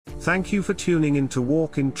Thank you for tuning in to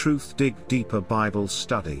Walk in Truth Dig Deeper Bible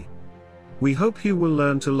Study. We hope you will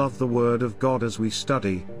learn to love the Word of God as we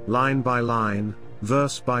study, line by line,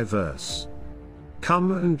 verse by verse.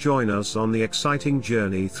 Come and join us on the exciting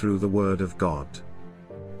journey through the Word of God.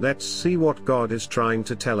 Let's see what God is trying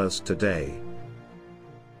to tell us today.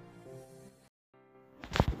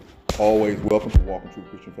 Always welcome to Walk in Truth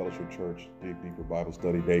Christian Fellowship Church Dig Deeper Bible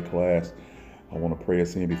Study Day class. I want to pray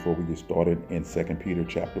us in before we get started in 2 Peter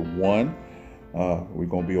chapter 1. We're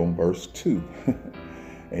going to be on verse 2.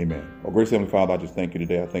 Amen. Oh, gracious Heavenly Father, I just thank you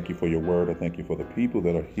today. I thank you for your word. I thank you for the people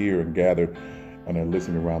that are here and gathered and are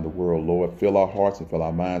listening around the world. Lord, fill our hearts and fill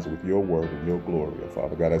our minds with your word and your glory, oh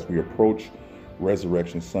Father God. As we approach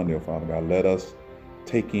Resurrection Sunday, oh Father God, let us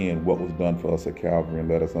take in what was done for us at Calvary and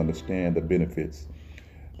let us understand the benefits,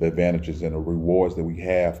 the advantages, and the rewards that we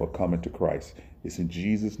have for coming to Christ. It's in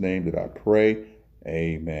Jesus' name that I pray.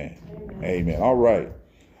 Amen. Amen. All right.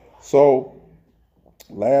 So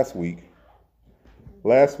last week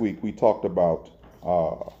we talked about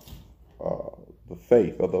the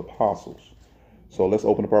faith of the apostles. So let's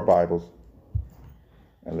open up our Bibles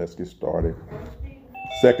and let's get started.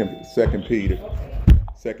 Second Peter.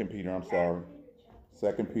 I'm sorry.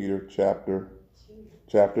 2 Peter chapter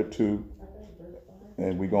 2.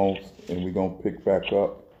 And we're gonna pick back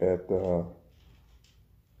up at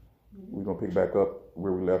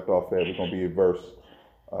where we left off at. We're gonna be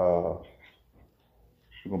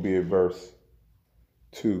at verse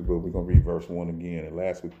 2, but we're gonna read verse 1 again. And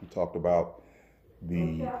last week we talked about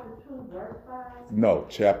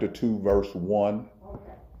chapter 2 verse 1.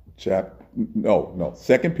 Okay.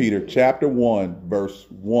 2 Peter chapter 1 verse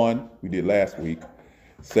 1 we did last week.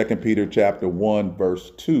 2 Peter chapter 1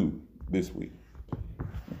 verse 2 this week.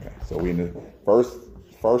 Okay, so we're in the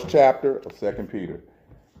first chapter of 2 Peter,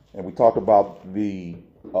 and we talked about the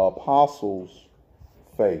apostles'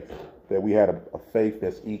 faith, that we had a faith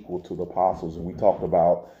that's equal to the apostles, and we talked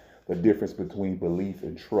about the difference between belief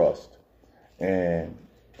and trust, and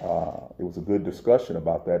it was a good discussion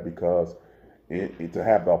about that because to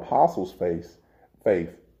have the apostles' faith,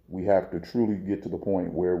 we have to truly get to the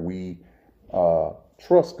point where we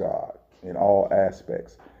trust God in all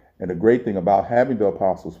aspects. And the great thing about having the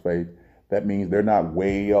apostles' faith, that means they're not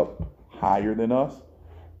way up higher than us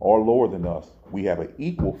or lower than us. We have an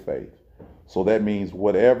equal faith. So that means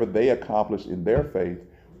whatever they accomplish in their faith,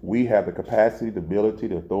 we have the capacity, the ability,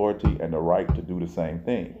 the authority, and the right to do the same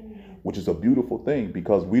thing, which is a beautiful thing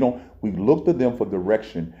because we look to them for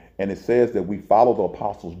direction. And it says that we follow the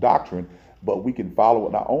apostles' doctrine, but we can follow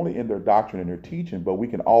it not only in their doctrine and their teaching, but we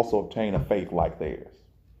can also obtain a faith like theirs.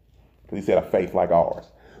 Because he said a faith like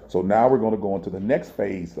ours. So now we're going to go into the next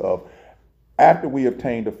phase of, after we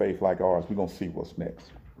obtained a faith like ours, we're going to see what's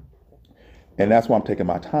next. And that's why I'm taking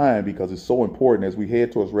my time, because it's so important as we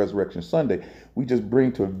head towards Resurrection Sunday, we just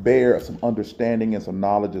bring to bear some understanding and some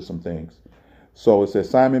knowledge of some things. So it says,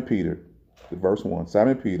 Simon Peter, verse 1,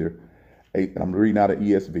 Simon Peter, I'm reading out of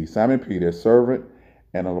ESV, Simon Peter, a servant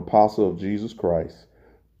and an apostle of Jesus Christ,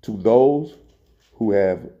 to those who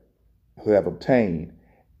have obtained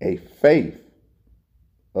a faith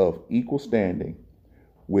of equal standing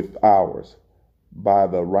with ours by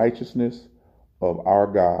the righteousness of our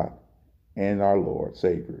God and our Lord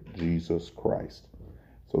Savior, Jesus Christ.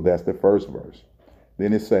 So that's the first verse.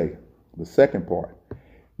 Then it say, the second part,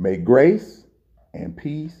 may grace and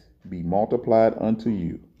peace be multiplied unto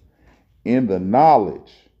you in the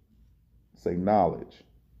knowledge, say knowledge,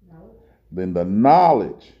 then the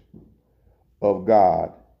knowledge of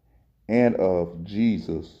God and of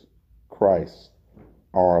Jesus Christ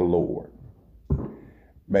our Lord.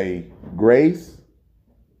 May grace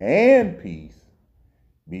and peace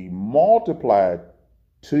be multiplied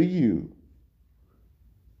to you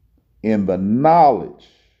in the knowledge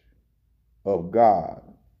of God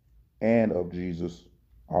and of Jesus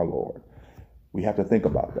our Lord. We have to think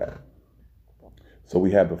about that. So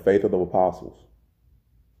we have the faith of the apostles.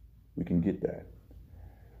 We can get that.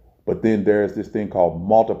 But then there's this thing called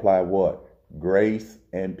multiply what? Grace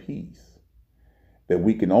and peace, that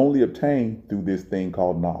we can only obtain through this thing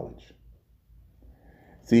called knowledge.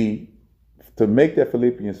 See, to make that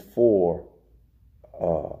Philippians 4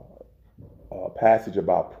 passage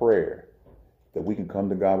about prayer, that we can come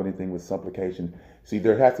to God with anything with supplication. See,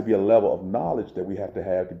 there has to be a level of knowledge that we have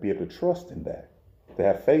to be able to trust in that, to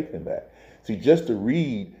have faith in that. See, just to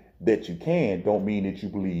read that you can don't mean that you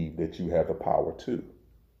believe that you have the power to.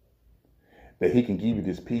 That he can give you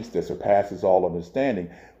this peace that surpasses all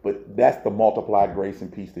understanding. But that's the multiplied grace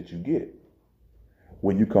and peace that you get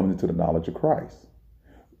when you come into the knowledge of Christ.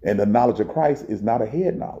 And the knowledge of Christ is not a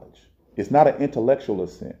head knowledge. It's not an intellectual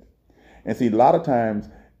assent. And see, a lot of times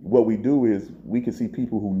what we do is we can see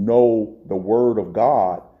people who know the word of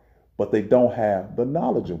God, but they don't have the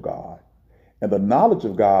knowledge of God. And the knowledge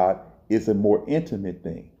of God is a more intimate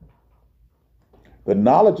thing. The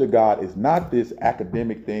knowledge of God is not this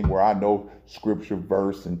academic thing where I know scripture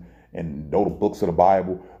verse and know the books of the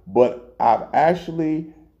Bible, but I've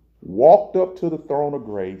actually walked up to the throne of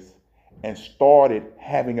grace and started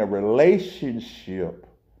having a relationship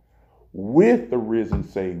with the risen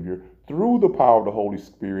Savior through the power of the Holy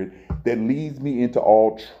Spirit that leads me into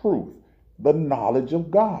all truth, the knowledge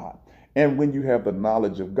of God. And when you have the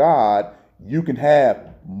knowledge of God, you can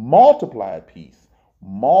have multiplied peace,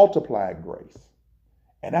 multiplied grace.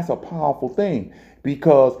 And that's a powerful thing,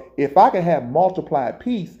 because if I can have multiplied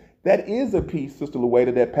peace, that is a peace, Sister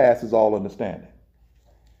Lueda, that passes all understanding.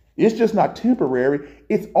 It's just not temporary.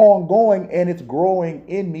 It's ongoing, and it's growing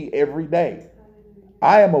in me every day.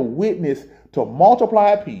 I am a witness to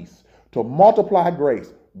multiplied peace, to multiplied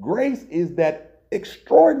grace. Grace is that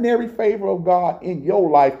extraordinary favor of God in your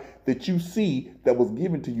life that you see that was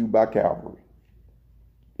given to you by Calvary.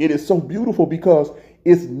 It is so beautiful because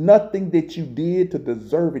it's nothing that you did to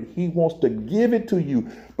deserve it. He wants to give it to you.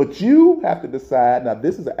 But you have to decide, now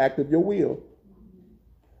this is an act of your will,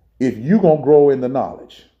 if you're going to grow in the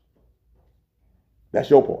knowledge. That's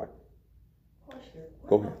your part. Question.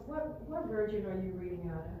 Go ahead. What version are you reading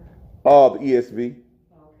out of? The ESV.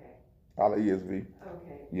 Okay. Out of ESV.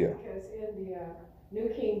 Okay. Yeah. Because in the New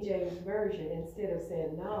King James Version, instead of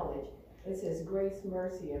saying knowledge, it says grace,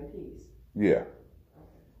 mercy, and peace. Yeah.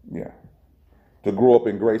 Yeah. To grow up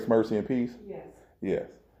in grace, mercy, and peace? Yes. Yes.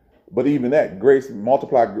 But even that, grace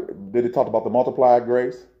multiplied, did it talk about the multiplied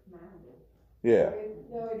grace? Yeah.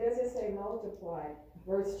 No, it doesn't say multiplied.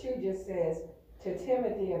 Verse 2 just says, to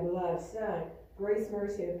Timothy, a beloved son, grace,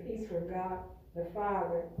 mercy, and peace from God the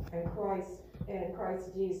Father and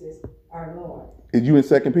Christ Jesus our Lord. Is you in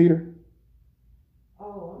 2 Peter?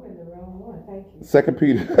 Oh, I'm in the wrong one. Thank you. 2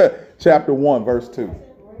 Peter chapter 1, verse 2. Wait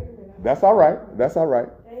a minute. That's all right. That's all right.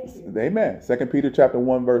 Thank you. Amen. 2 Peter chapter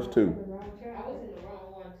 1, verse 2. I was in the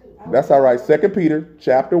wrong one too. That's all right. 2 Peter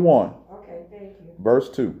chapter 1, Okay, thank you. verse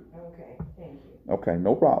 2. Okay, thank you. Okay,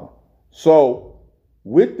 no problem. So,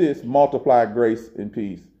 with this multiplied grace and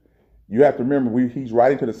peace, you have to remember he's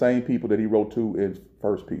writing to the same people that he wrote to in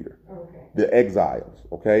 1 Peter, Okay. the exiles,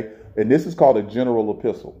 okay? And this is called a general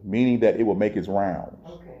epistle, meaning that it will make its rounds,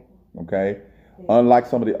 Okay. okay? Unlike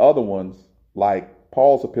some of the other ones, like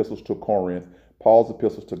Paul's epistles to Corinth, Paul's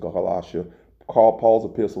epistles to Galatia, Paul's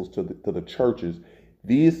epistles to the churches,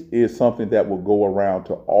 this is something that will go around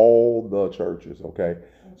to all the churches, okay?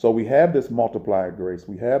 So we have this multiplied grace,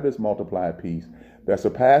 we have this multiplied peace that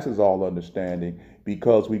surpasses all understanding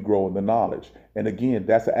because we grow in the knowledge. And again,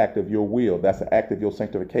 that's an act of your will. That's an act of your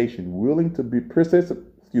sanctification, willing to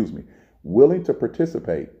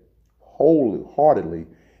participate wholeheartedly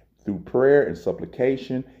through prayer and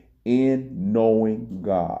supplication in knowing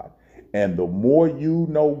God. And the more you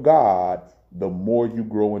know God, the more you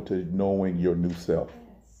grow into knowing your new self.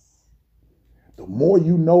 The more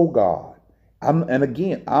you know God. And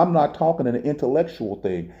again, I'm not talking an intellectual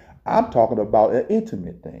thing. I'm talking about an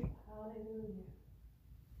intimate thing. Hallelujah.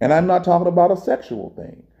 And I'm not talking about a sexual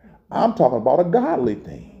thing. I'm talking about a godly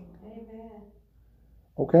thing. Amen.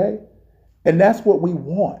 Okay? And that's what we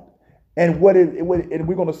want. And and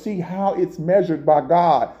we're going to see how it's measured by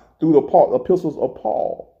God through the epistles of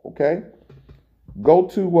Paul. Okay? Go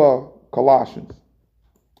to Colossians.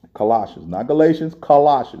 Colossians, not Galatians,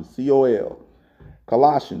 Colossians, C-O-L.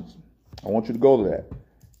 Colossians. I want you to go to that.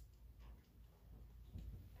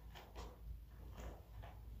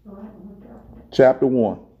 Chapter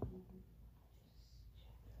 1.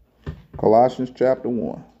 Colossians chapter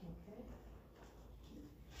 1.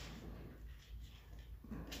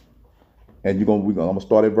 And I'm going to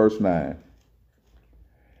start at verse 9.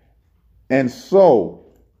 And so,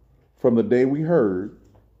 from the day we heard,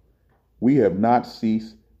 we have not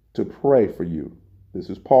ceased to pray for you. This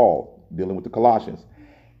is Paul dealing with the Colossians,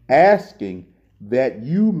 asking that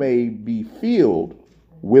you may be filled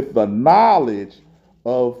with the knowledge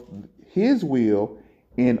of his will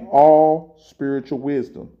in all spiritual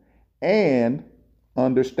wisdom and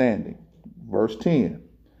understanding. Verse 10.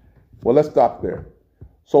 Well, let's stop there.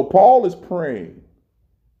 So Paul is praying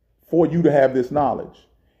for you to have this knowledge.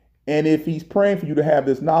 And if he's praying for you to have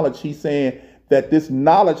this knowledge, he's saying that this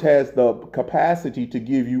knowledge has the capacity to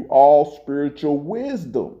give you all spiritual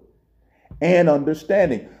wisdom and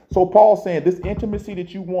understanding. So Paul's saying this intimacy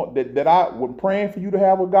that you want, that I was praying for you to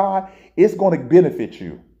have with God, it's going to benefit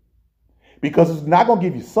you. Because it's not going to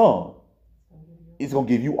give you some. It's going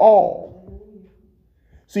to give you all.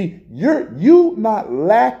 See, you not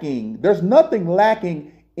lacking. There's nothing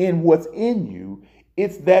lacking in what's in you.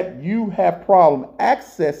 It's that you have problem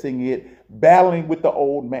accessing it, battling with the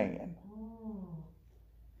old man.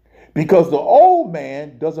 Because the old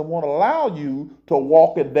man doesn't want to allow you to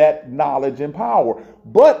walk in that knowledge and power.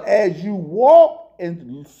 But as you walk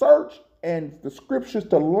and search and the scriptures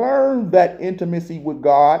to learn that intimacy with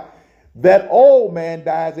God, that old man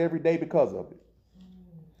dies every day because of it.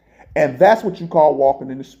 And that's what you call walking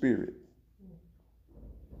in the Spirit.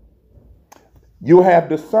 You'll have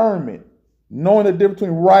discernment, knowing the difference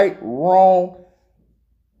between right, wrong,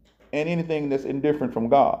 and anything that's indifferent from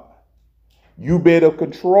God. You better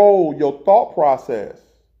control your thought process.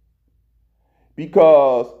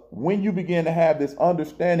 Because when you begin to have this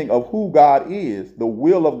understanding of who God is, the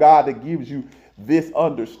will of God that gives you this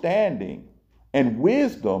understanding and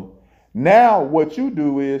wisdom, now what you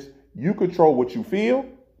do is you control what you feel,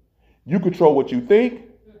 you control what you think,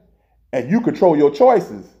 and you control your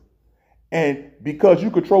choices. And because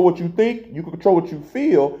you control what you think, you control what you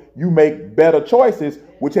feel, you make better choices,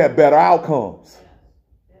 which have better outcomes.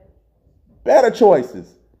 Better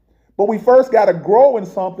choices. But we first got to grow in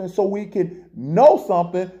something so we can know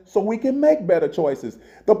something so we can make better choices.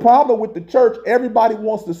 The problem with the church, everybody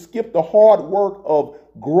wants to skip the hard work of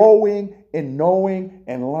growing and knowing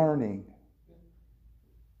and learning.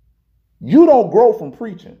 You don't grow from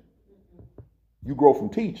preaching. You grow from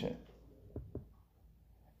teaching.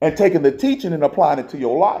 And taking the teaching and applying it to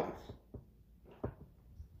your life.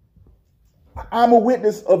 I'm a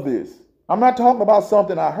witness of this. I'm not talking about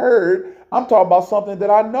something I heard. I'm talking about something that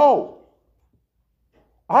I know.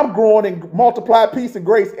 I'm growing in multiplied peace and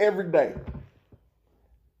grace every day.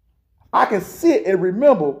 I can sit and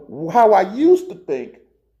remember how I used to think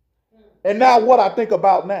and now what I think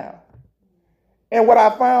about now. And what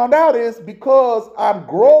I found out is because I'm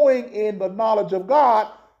growing in the knowledge of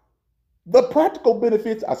God, the practical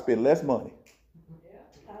benefits, I spend less money.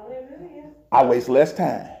 I waste less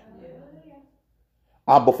time.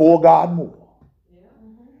 I'm before God more.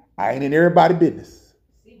 I ain't in everybody's business.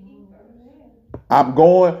 I'm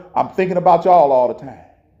thinking about y'all all the time.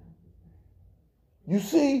 You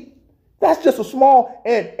see, that's just a small,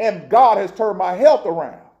 and God has turned my health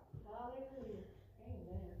around.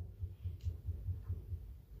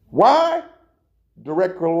 Why?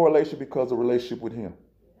 Direct correlation because of relationship with Him.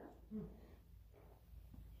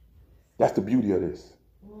 That's the beauty of this.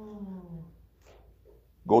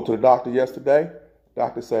 Go to the doctor yesterday.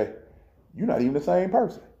 Doctor say, you're not even the same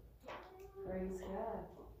person. Praise God.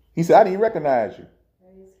 He said, I didn't even recognize you.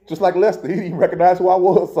 Just like Lester, he didn't even recognize who I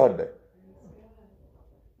was Sunday.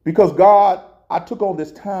 Because God, I took on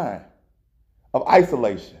this time of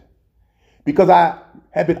isolation. Because I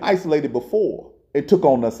had been isolated before and took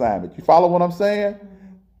on the assignment. You follow what I'm saying?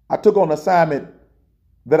 I took on an assignment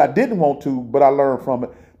that I didn't want to, but I learned from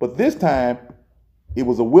it. But this time, it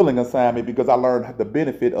was a willing assignment because I learned the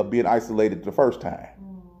benefit of being isolated the first time.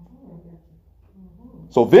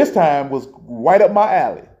 So this time was right up my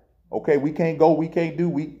alley. Okay, we can't go, we can't do,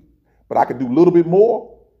 but I can do a little bit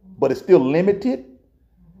more, but it's still limited.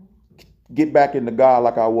 Get back into God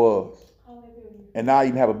like I was. And now I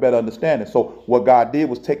even have a better understanding. So what God did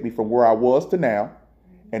was take me from where I was to now,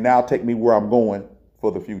 and now take me where I'm going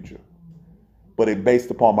for the future. But it's based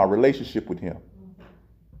upon my relationship with Him.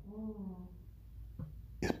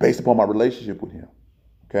 It's based upon my relationship with Him.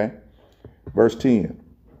 Okay? Verse 10.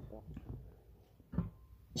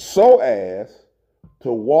 So as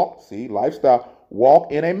to walk, see, lifestyle,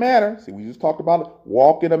 walk in a manner. See, we just talked about it.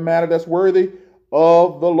 Walk in a manner that's worthy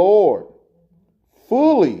of the Lord.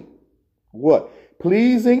 Fully, what?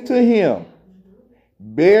 Pleasing to Him.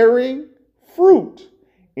 Bearing fruit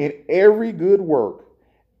in every good work.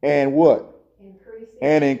 And what?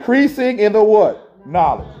 And increasing in the what?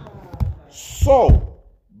 Knowledge. So,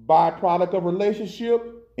 byproduct of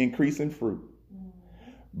relationship, increasing fruit.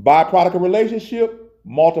 Byproduct of relationship,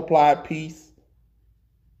 multiplied peace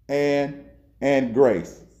and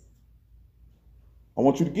grace. I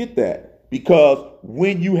want you to get that, because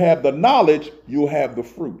when you have the knowledge, you'll have the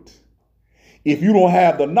fruit. If you don't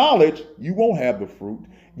have the knowledge, you won't have the fruit.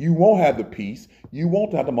 You won't have the peace. You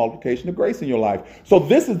won't have the multiplication of grace in your life. So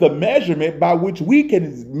this is the measurement by which we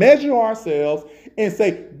can measure ourselves and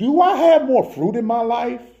say, do I have more fruit in my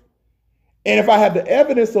life? And if I have the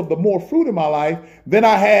evidence of the more fruit in my life, then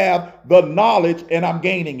I have the knowledge and I'm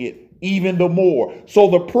gaining it even the more. So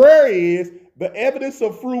the prayer is the evidence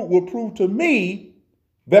of fruit will prove to me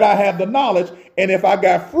that I have the knowledge. And if I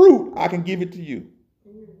got fruit, I can give it to you.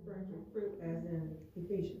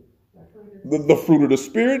 The fruit of the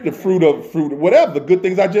Spirit, the fruit of whatever, the good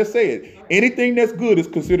things I just said. Anything that's good is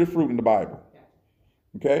considered fruit in the Bible.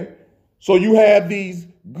 Okay? So you have these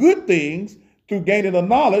good things through gaining the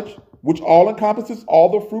knowledge, which all encompasses all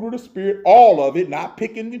the fruit of the Spirit, all of it, not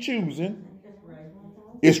picking and choosing.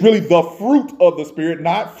 It's really the fruit of the Spirit,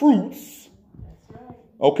 not fruits.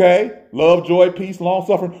 Okay? Love, joy, peace, long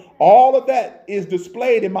suffering. All of that is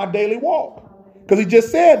displayed in my daily walk. Because he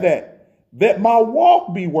just said that my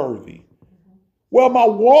walk be worthy. Well, my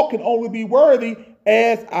walk can only be worthy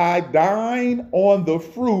as I dine on the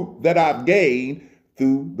fruit that I've gained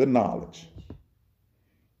through the knowledge.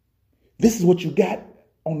 This is what you got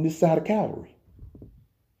on this side of Calvary.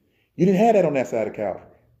 You didn't have that on that side of Calvary.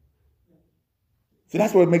 See,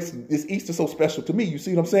 that's what makes this Easter so special to me. You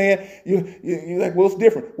see what I'm saying? You're like, well, what's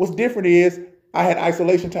different? What's different is I had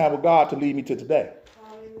isolation time with God to lead me to today.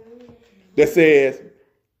 That says,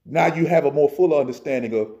 now you have a more full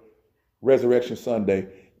understanding of Resurrection Sunday.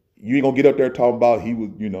 You ain't gonna get up there talking about he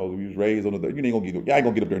was raised on the third. You ain't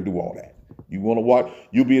gonna get up there and do all that. You want to watch?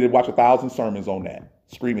 You'll be able to watch 1,000 sermons on that,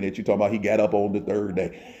 screaming at you, talking about he got up on the third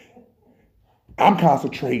day. I'm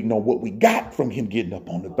concentrating on what we got from him getting up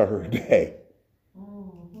on the third day.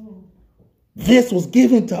 This was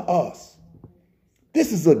given to us.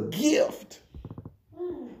 This is a gift.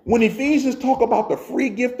 When Ephesians talk about the free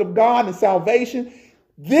gift of God and salvation,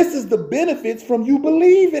 this is the benefits from you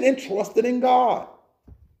believing and trusting in God.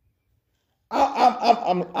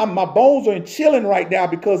 My bones are chilling right now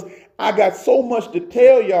because I got so much to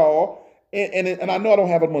tell y'all, and I know I don't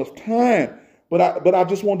have enough time, but I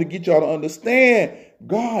just wanted to get y'all to understand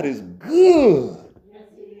God is good. Yes,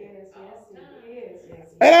 he is. Yes, he is. Yes,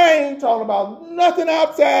 he And I ain't talking about nothing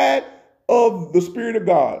outside of the Spirit of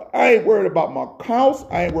God. I ain't worried about my house.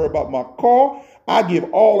 I ain't worried about my car. I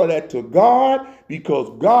give all of that to God because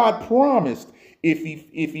God promised if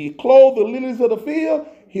he clothed the lilies of the field,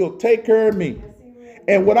 he'll take care of me.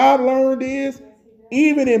 And what I've learned is,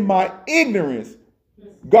 even in my ignorance,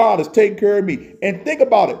 God has taken care of me. And think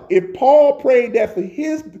about it. If Paul prayed that for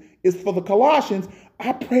the Colossians,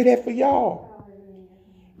 I pray that for y'all.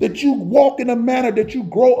 That you walk in a manner, that you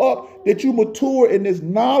grow up, that you mature in this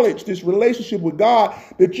knowledge, this relationship with God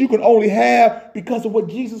that you can only have because of what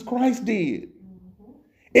Jesus Christ did.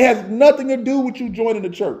 It has nothing to do with you joining the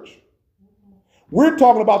church. We're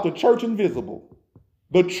talking about the church invisible,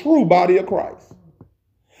 the true body of Christ.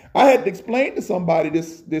 I had to explain to somebody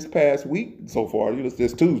this past week, so far,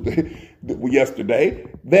 this Tuesday,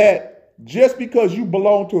 yesterday, that just because you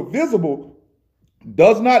belong to a visible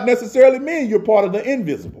does not necessarily mean you're part of the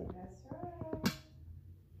invisible.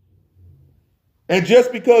 And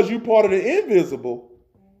just because you're part of the invisible,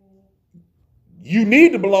 you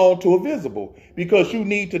need to belong to a visible, because you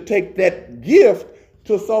need to take that gift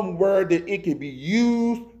to somewhere that it can be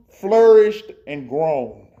used, flourished, and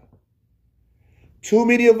grown. Too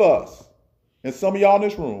many of us, and some of y'all in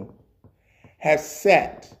this room, have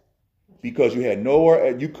sat because you had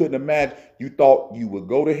nowhere, you couldn't imagine, you thought you would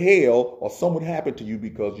go to hell or something would happen to you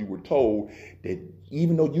because you were told that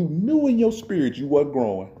even though you knew in your spirit you wasn't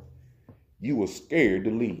growing, you were scared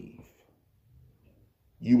to leave.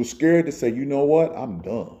 You were scared to say, you know what, I'm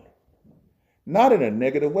done. Not in a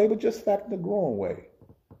negative way, but just fact in a growing way.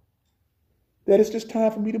 That it's just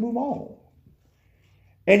time for me to move on.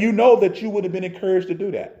 And you know that you would have been encouraged to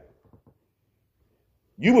do that.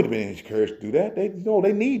 You would have been encouraged to do that.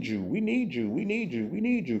 They need you. We need you. We need you. We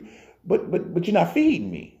need you. But you're not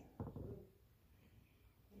feeding me.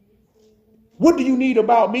 What do you need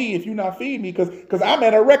about me if you're not feeding me? Because I'm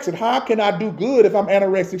anorexic. How can I do good if I'm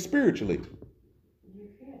anorexic spiritually?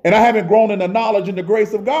 And I haven't grown in the knowledge and the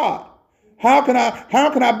grace of God. How can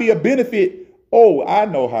I be a benefit? Oh, I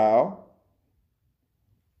know how.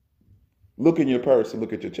 Look in your purse and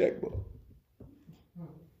look at your checkbook.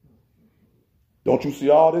 Don't you see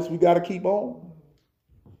all this we got to keep on?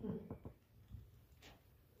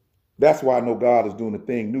 That's why I know God is doing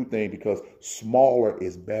a new thing, because smaller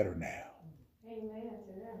is better now. Amen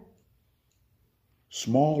to that.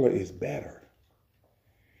 Smaller is better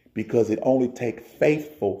because it only takes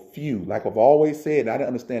faithful few. Like I've always said, I didn't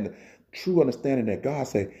understand the true understanding that God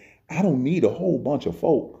said, I don't need a whole bunch of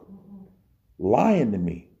folk lying to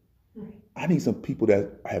me. I need some people that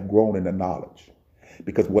have grown in the knowledge,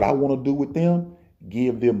 because what I want to do with them,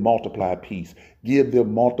 give them multiplied peace, give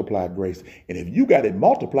them multiplied grace. And if you got it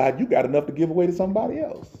multiplied, you got enough to give away to somebody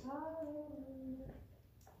else.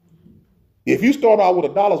 If you start out with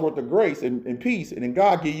 $1 worth of grace and peace, and then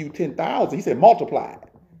God give you 10,000, he said multiply it.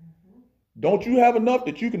 Don't you have enough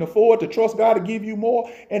that you can afford to trust God to give you more?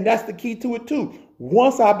 And that's the key to it too.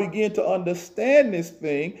 Once I begin to understand this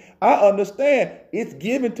thing, I understand it's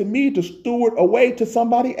given to me to steward away to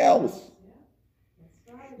somebody else.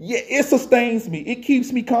 Yeah, it sustains me. It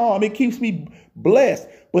keeps me calm. It keeps me blessed.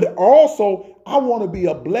 But also, I want to be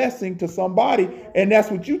a blessing to somebody. And that's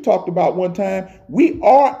what you talked about one time. We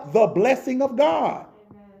are the blessing of God.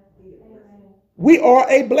 We are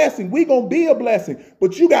a blessing. We're going to be a blessing.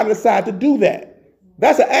 But you got to decide to do that.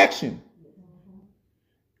 That's an action.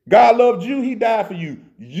 God loved you. He died for you.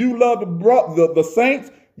 You love the saints.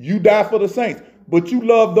 You die for the saints. But you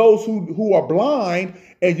love those who are blind,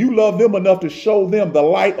 and you love them enough to show them the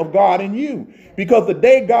light of God in you. Because the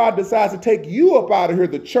day God decides to take you up out of here,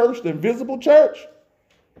 the church, the invisible church,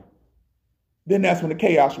 then that's when the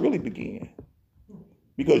chaos really begins.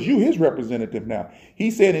 Because you his representative now.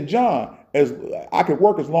 He said in John, as I can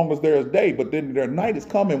work as long as there is day, but then their night is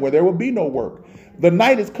coming where there will be no work. The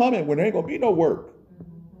night is coming when there ain't going to be no work.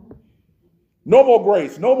 No more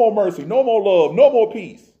grace, no more mercy, no more love, no more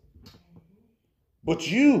peace. But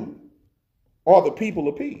you are the people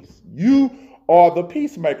of peace. You are the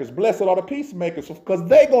peacemakers. Blessed are the peacemakers, because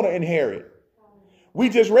they're going to inherit. We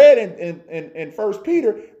just read in 1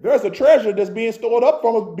 Peter, there's a treasure that's being stored up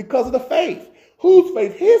from us because of the faith. Whose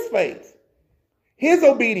faith? His faith. His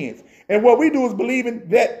obedience. And what we do is believing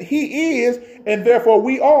that he is, and therefore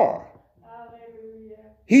we are. Hallelujah.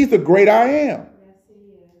 He's the great I am. Yes, he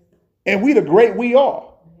is. And we the great we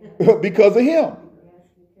are because of him. Yes,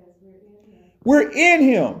 because we're in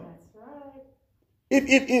him. That's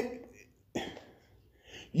right. If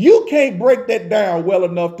you can't break that down well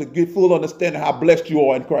enough to get full understanding how blessed you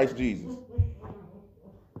are in Christ Jesus.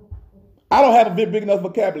 I don't have a big enough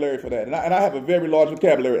vocabulary for that. And I have a very large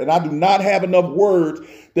vocabulary. And I do not have enough words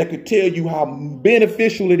that could tell you how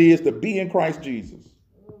beneficial it is to be in Christ Jesus.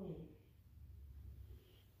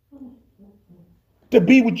 To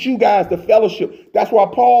be with you guys, the fellowship. That's why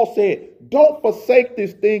Paul said, don't forsake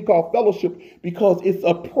this thing called fellowship, because it's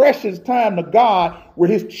a precious time to God where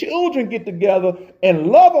his children get together and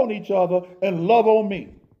love on each other and love on me.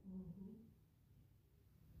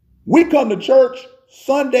 We come to church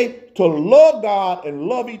Sunday to love God and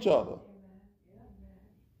love each other.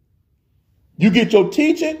 You get your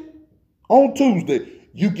teaching on Tuesday.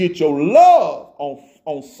 You get your love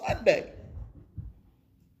on Sunday.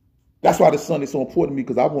 That's why this Sunday is so important to me,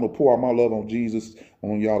 because I want to pour out my love on Jesus,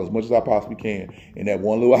 on y'all as much as I possibly can in that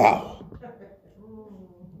one little hour.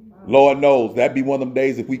 Lord knows that'd be one of them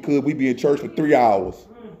days if we could, we'd be in church for 3 hours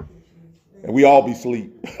and we all be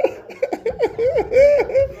asleep.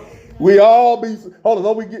 We all be, hold on,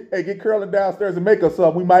 don't we get Carolyn downstairs and make us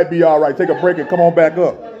something. We might be all right. Take a break and come on back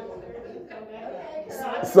up.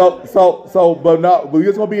 But we're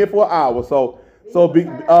just gonna be in for an hour. So be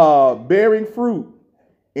bearing fruit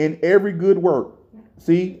in every good work.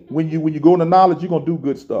 See, when you go into knowledge, you're gonna do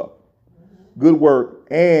good stuff, good work,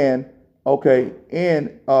 and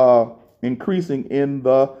increasing in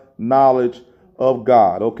the knowledge of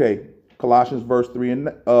God. Okay, Colossians verse 3 and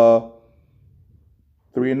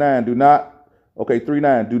 9. Do not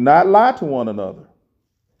 3:9. Do not lie to one another.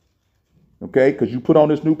 Okay, because you put on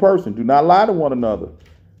this new person. Do not lie to one another.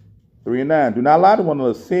 3 and 9. Do not lie to one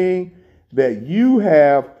another, seeing that you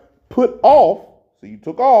have put off. So you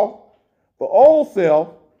took off the old self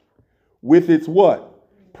with its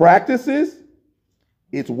what? Practices,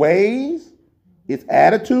 its ways, its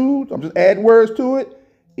attitudes. I'm just adding words to it.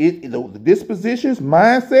 The dispositions,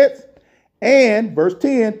 mindsets, and verse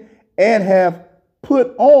 10, and have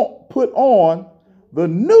put on the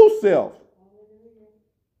new self.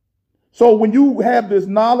 So when you have this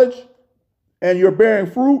knowledge and you're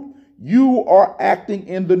bearing fruit, you are acting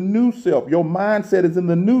in the new self. Your mindset is in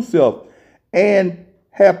the new self, and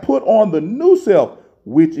have put on the new self,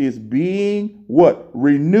 which is being what?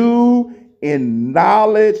 Renewed in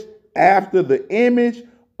knowledge after the image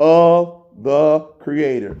of the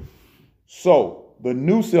Creator. So the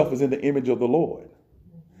new self is in the image of the Lord.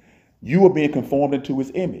 You are being conformed into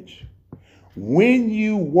his image. When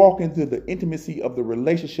you walk into the intimacy of the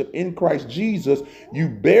relationship in Christ Jesus, you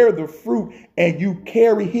bear the fruit and you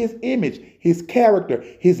carry his image, his character,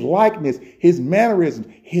 his likeness, his mannerisms,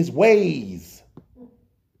 his ways.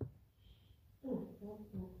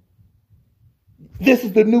 This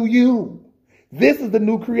is the new you. This is the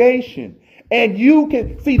new creation. And you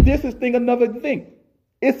can see, this is another thing.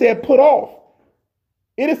 It said put off.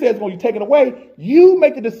 It says when you're taken away, you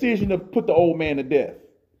make the decision to put the old man to death.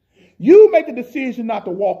 You make the decision not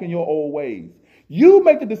to walk in your old ways. You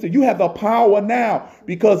make the decision. You have the power now,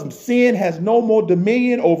 because sin has no more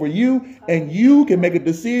dominion over you, and you can make a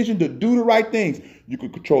decision to do the right things. You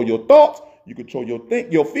can control your thoughts, you control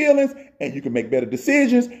your feelings, and you can make better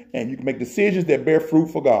decisions, and you can make decisions that bear fruit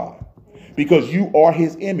for God, because you are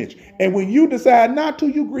his image. And when you decide not to,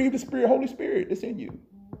 you grieve the Holy Spirit that's in you.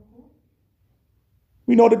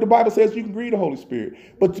 We know that the Bible says you can grieve the Holy Spirit.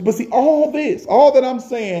 But see, all that I'm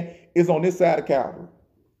saying is on this side of Calvary.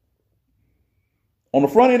 On the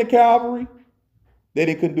front end of Calvary,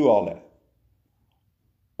 they couldn't do all that.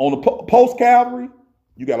 On the post-Calvary,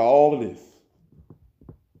 you got all of this.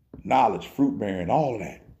 Knowledge, fruit bearing, all of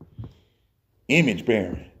that. Image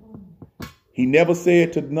bearing. He never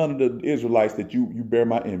said to none of the Israelites that you bear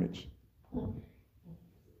my image.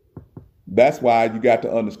 That's why you got to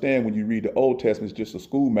understand when you read the Old Testament, it's just a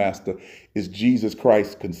schoolmaster, is Jesus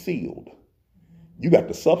Christ concealed. You got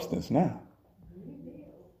the substance now.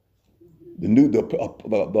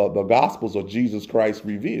 The Gospels of Jesus Christ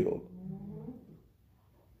revealed.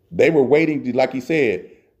 They were waiting, like he said,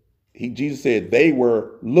 Jesus said, they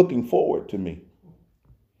were looking forward to me.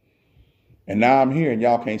 And now I'm here and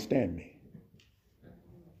y'all can't stand me.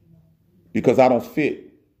 Because I don't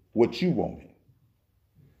fit what you wanted.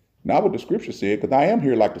 Not what the scripture said, because I am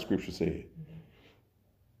here like the scripture said.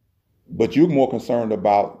 But you're more concerned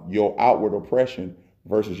about your outward oppression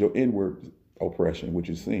versus your inward oppression, which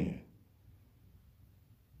is sin.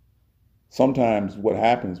 Sometimes what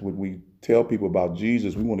happens when we tell people about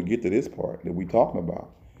Jesus, we want to get to this part that we're talking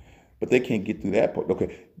about. But they can't get to that part.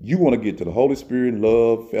 Okay, you want to get to the Holy Spirit,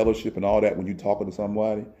 love, fellowship, and all that when you're talking to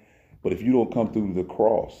somebody. But if you don't come through the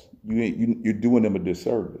cross, you're doing them a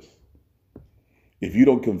disservice. If you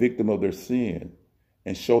don't convict them of their sin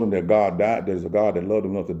and show them that God died, there's a God that loved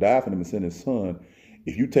them enough to die for them and send his son.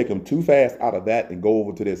 If you take them too fast out of that and go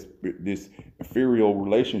over to this inferior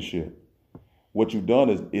relationship, what you've done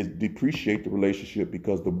is depreciate the relationship,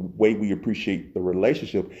 because the way we appreciate the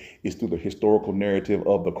relationship is through the historical narrative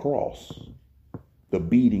of the cross, the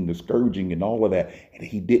beating, the scourging, and all of that. And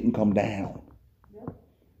he didn't come down.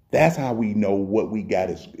 That's how we know what we got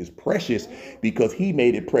is precious, because he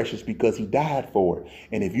made it precious because he died for it.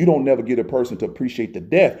 And if you don't never get a person to appreciate the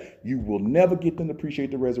death, you will never get them to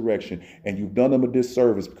appreciate the resurrection. And you've done them a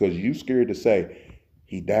disservice because you're scared to say,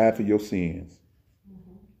 he died for your sins.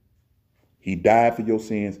 He died for your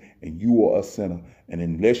sins, and you are a sinner. And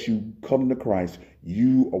unless you come to Christ,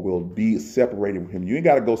 you will be separated from him. You ain't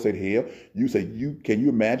got to go say to hell. You say, can you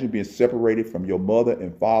imagine being separated from your mother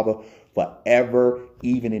and father forever,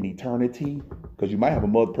 even in eternity? Because you might have a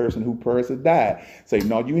mother person who person died. Say,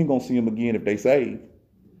 no, you ain't going to see them again if they saved.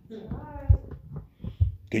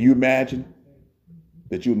 Can you imagine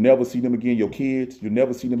that you'll never see them again? Your kids, you'll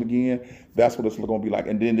never see them again. That's what it's going to be like.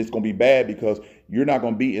 And then it's going to be bad because you're not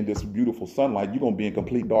going to be in this beautiful sunlight. You're going to be in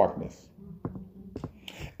complete darkness.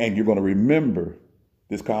 And you're going to remember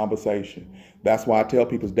this conversation. That's why I tell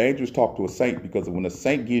people it's dangerous to talk to a saint, because when a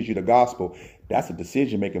saint gives you the gospel, that's a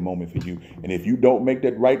decision-making moment for you. And if you don't make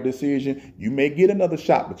that right decision, you may get another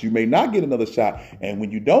shot, but you may not get another shot. And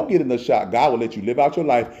when you don't get another shot, God will let you live out your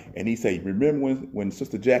life. And he say, remember when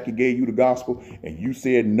Sister Jackie gave you the gospel and you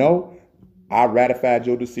said no? I ratified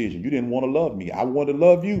your decision. You didn't want to love me. I wanted to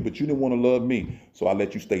love you, but you didn't want to love me. So I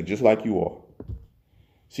let you stay just like you are.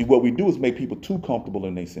 See, what we do is make people too comfortable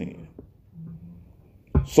in their sin.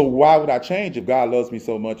 So why would I change if God loves me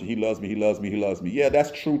so much and he loves me, he loves me, he loves me? Yeah,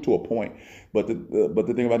 that's true to a point. But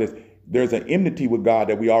the thing about this, there's an enmity with God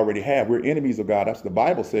that we already have. We're enemies of God. That's what the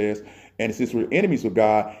Bible says. And since we're enemies of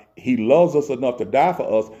God, he loves us enough to die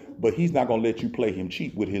for us, but he's not going to let you play him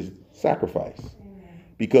cheap with his sacrifice,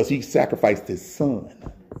 because he sacrificed his son.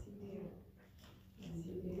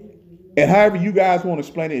 And however you guys want to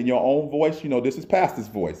explain it in your own voice, this is pastor's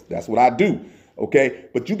voice. That's what I do. Okay,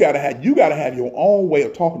 but you gotta have your own way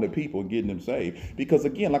of talking to people and getting them saved. Because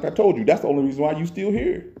again, like I told you, that's the only reason why you still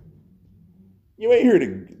here. You ain't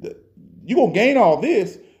here you gonna gain all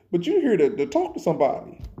this, but you're here to talk to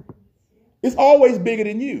somebody. It's always bigger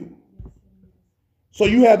than you. So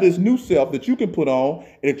you have this new self that you can put on,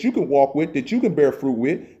 and that you can walk with, that you can bear fruit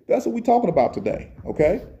with. That's what we're talking about today.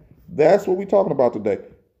 Okay, that's what we're talking about today.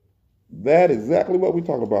 That is exactly what we're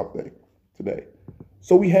talking about today.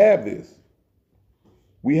 So we have this.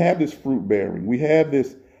 We have this fruit bearing. We have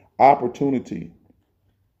this opportunity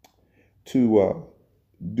to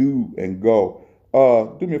do and go.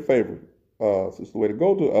 Do me a favor, Sister Wade,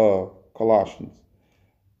 go to Colossians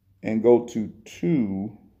and go to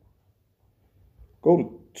 2. Go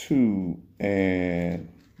to 2 and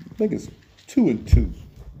I think it's 2 and 2.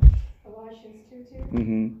 Colossians 2:2?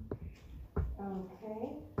 Mm-hmm.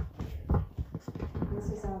 Okay.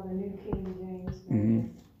 This is all the New King James Mm-hmm.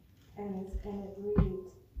 Version. And it reads,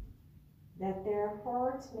 that their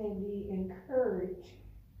hearts may be encouraged,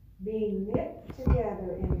 being knit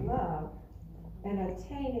together in love, and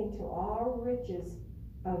attaining to all riches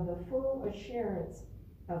of the full assurance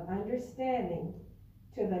of understanding,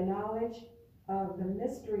 to the knowledge of the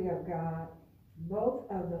mystery of God, both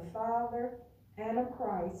of the Father and of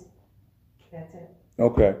Christ. That's it.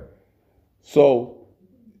 Okay. So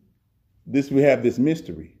we have this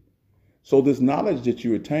mystery. So this knowledge that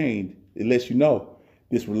you attained, it lets you know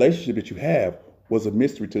this relationship that you have was a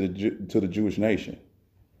mystery to the Jewish nation.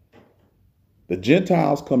 The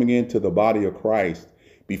Gentiles coming into the body of Christ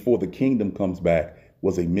before the kingdom comes back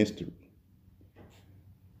was a mystery.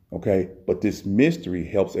 Okay, but this mystery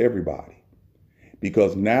helps everybody,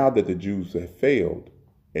 because now that the Jews have failed,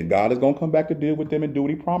 and God is going to come back to deal with them and do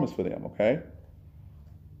what he promised for them, okay?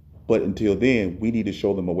 But until then, we need to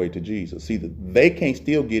show them a way to Jesus. See, they can't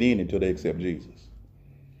still get in until they accept Jesus.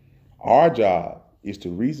 Our job is to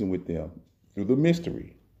reason with them through the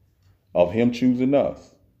mystery of him choosing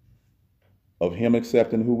us, of him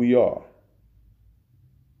accepting who we are,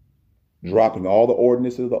 dropping all the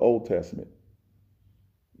ordinances of the Old Testament,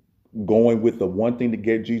 going with the one thing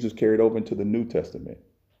that Jesus carried over into the New Testament,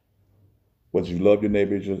 was you love your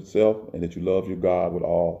neighbor as yourself, and that you love your God with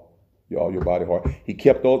all your body, heart. He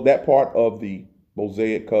kept that part of the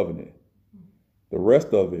Mosaic covenant. The rest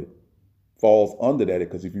of it falls under that,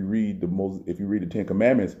 because if you read the Ten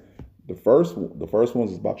Commandments, the first one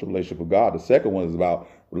is about your relationship with God. The second one is about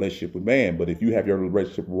relationship with man. But if you have your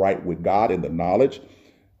relationship right with God in the knowledge,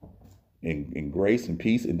 in grace and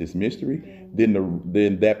peace in this mystery,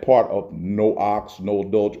 then that part of no ox, no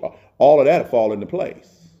adultery, all of that will fall into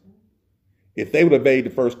place. If they would have obeyed the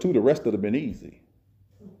first two, the rest would have been easy.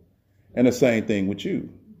 And the same thing with you.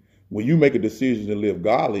 When you make a decision to live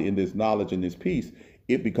godly in this knowledge and this peace,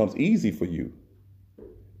 it becomes easy for you,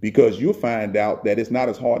 because you'll find out that it's not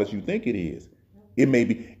as hard as you think it is. It may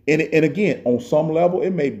be, and again, on some level, it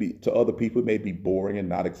may be, to other people, it may be boring and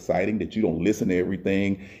not exciting, that you don't listen to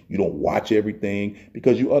everything, you don't watch everything,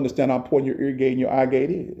 because you understand how important your ear gate and your eye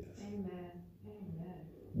gate is. Amen.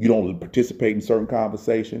 You don't participate in certain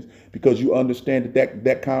conversations because you understand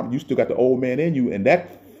that you still got the old man in you, and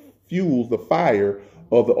that fuels the fire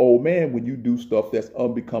of the old man when you do stuff that's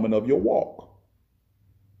unbecoming of your walk.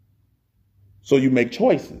 So you make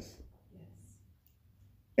choices.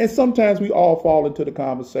 And sometimes we all fall into the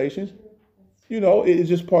conversations. It's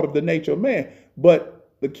just part of the nature of man. But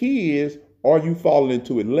the key is, are you falling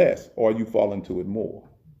into it less, or are you falling into it more?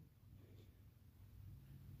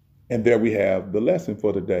 And there we have the lesson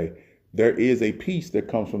for the day. There is a peace that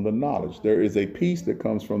comes from the knowledge. There is a peace that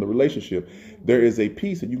comes from the relationship. There is a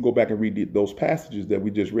peace, and you can go back and read those passages that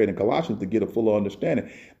we just read in Colossians to get a fuller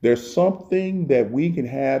understanding. There's something that we can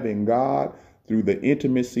have in God through the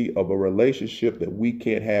intimacy of a relationship that we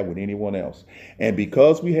can't have with anyone else. And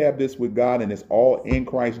because we have this with God, and it's all in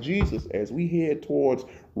Christ Jesus, as we head towards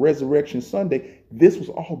Resurrection Sunday, this was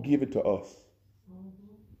all given to us.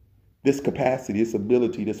 This capacity, this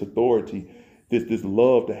ability, this authority, this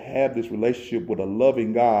love to have this relationship with a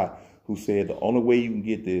loving God who said the only way you can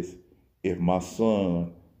get this if my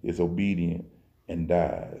son is obedient and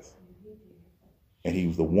dies. And he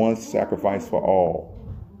was the one sacrifice for all.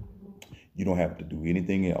 You don't have to do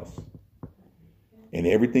anything else. And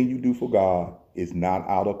everything you do for God is not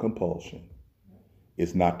out of compulsion.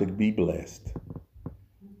 It's not to be blessed.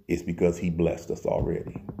 It's because he blessed us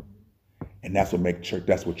already. And that's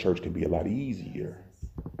what church can be a lot easier.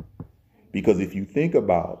 Because if you think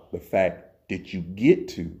about the fact that you get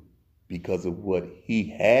to because of what he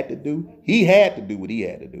had to do what he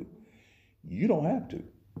had to do. You don't have to.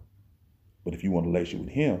 But if you want a relationship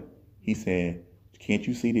with him, he's saying, can't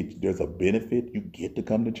you see that there's a benefit? You get to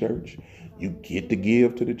come to church. You get to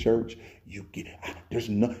give to the church. There's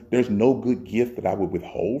no good gift that I would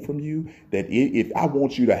withhold from you. That if I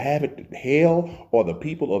want you to have it, hell or the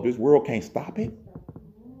people of this world can't stop it.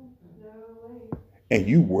 And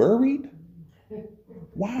you worried?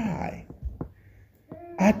 Why?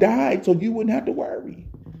 I died so you wouldn't have to worry.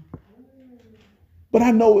 But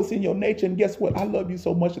I know it's in your nature. And guess what? I love you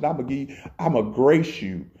so much that I'm going to grace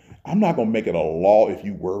you. I'm not going to make it a law if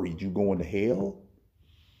you worried you going to hell.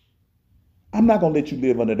 I'm not going to let you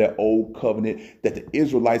live under that old covenant that the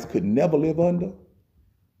Israelites could never live under.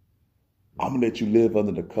 I'm going to let you live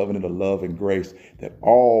under the covenant of love and grace that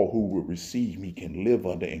all who will receive me can live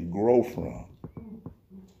under and grow from.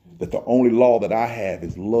 That the only law that I have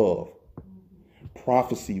is love.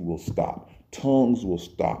 Prophecy will stop. Tongues will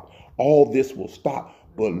stop. All this will stop.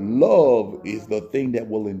 But love is the thing that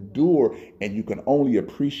will endure, and you can only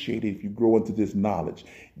appreciate it if you grow into this knowledge.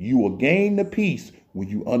 You will gain the peace when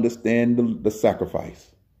you understand the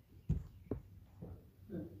sacrifice.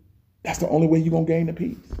 That's the only way you're going to gain the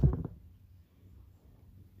peace.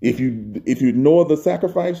 If you ignore the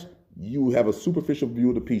sacrifice, you have a superficial view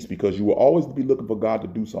of the peace, because you will always be looking for God to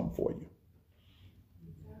do something for you.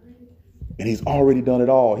 And he's already done it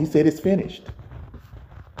all. He said it's finished.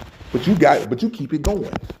 But you keep it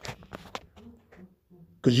going.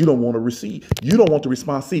 Because you don't want to receive. You don't want the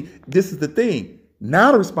responsibility. See, this is the thing.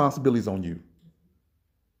 Now the responsibility is on you.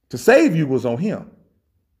 To save you was on him.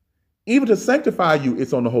 Even to sanctify you,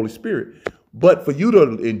 it's on the Holy Spirit. But for you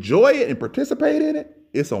to enjoy it and participate in it,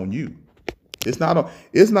 it's on you. It's not on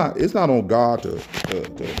God to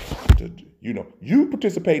you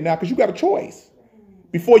participate now because you got a choice.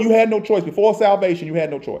 Before you had no choice. Before salvation, you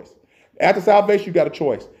had no choice. After salvation, you got a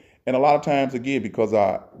choice. And a lot of times, again, because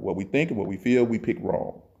what we think and what we feel, we pick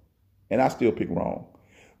wrong. And I still pick wrong.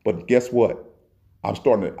 But guess what? I'm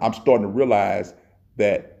starting to realize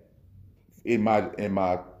that in my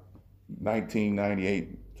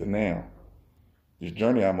 1998 to now, this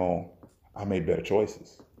journey I'm on, I made better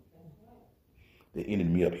choices. They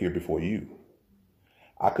ended me up here before you.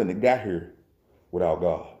 I couldn't have got here without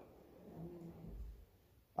God.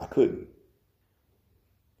 I couldn't.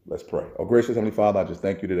 Let's pray. Oh, gracious Heavenly Father, I just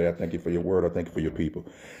thank you today. I thank you for your word. I thank you for your people.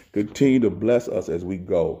 Continue to bless us as we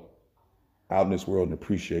go out in this world and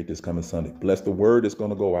appreciate this coming Sunday. Bless the word that's going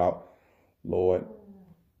to go out, Lord.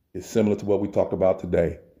 It's similar to what we talked about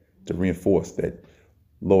today, to reinforce that,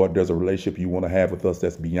 Lord, there's a relationship you want to have with us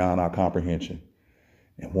that's beyond our comprehension.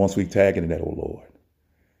 And once we tag into that, oh Lord,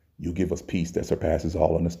 you give us peace that surpasses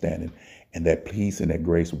all understanding. And that peace and that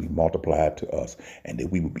grace will be multiplied to us. And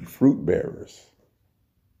that we will be fruit bearers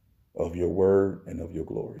of your word and of your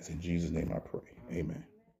glories. In Jesus' name I pray. Amen.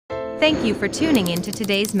 Thank you for tuning in to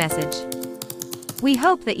today's message. We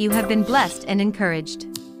hope that you have been blessed and encouraged.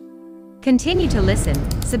 Continue to listen,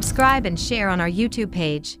 subscribe, and share on our YouTube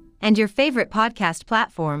page and your favorite podcast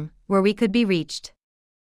platform where we could be reached.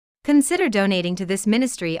 Consider donating to this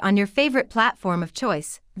ministry on your favorite platform of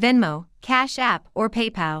choice, Venmo, Cash App, or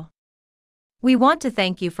PayPal. We want to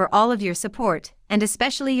thank you for all of your support and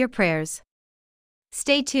especially your prayers.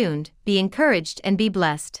 Stay tuned, be encouraged, and be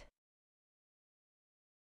blessed.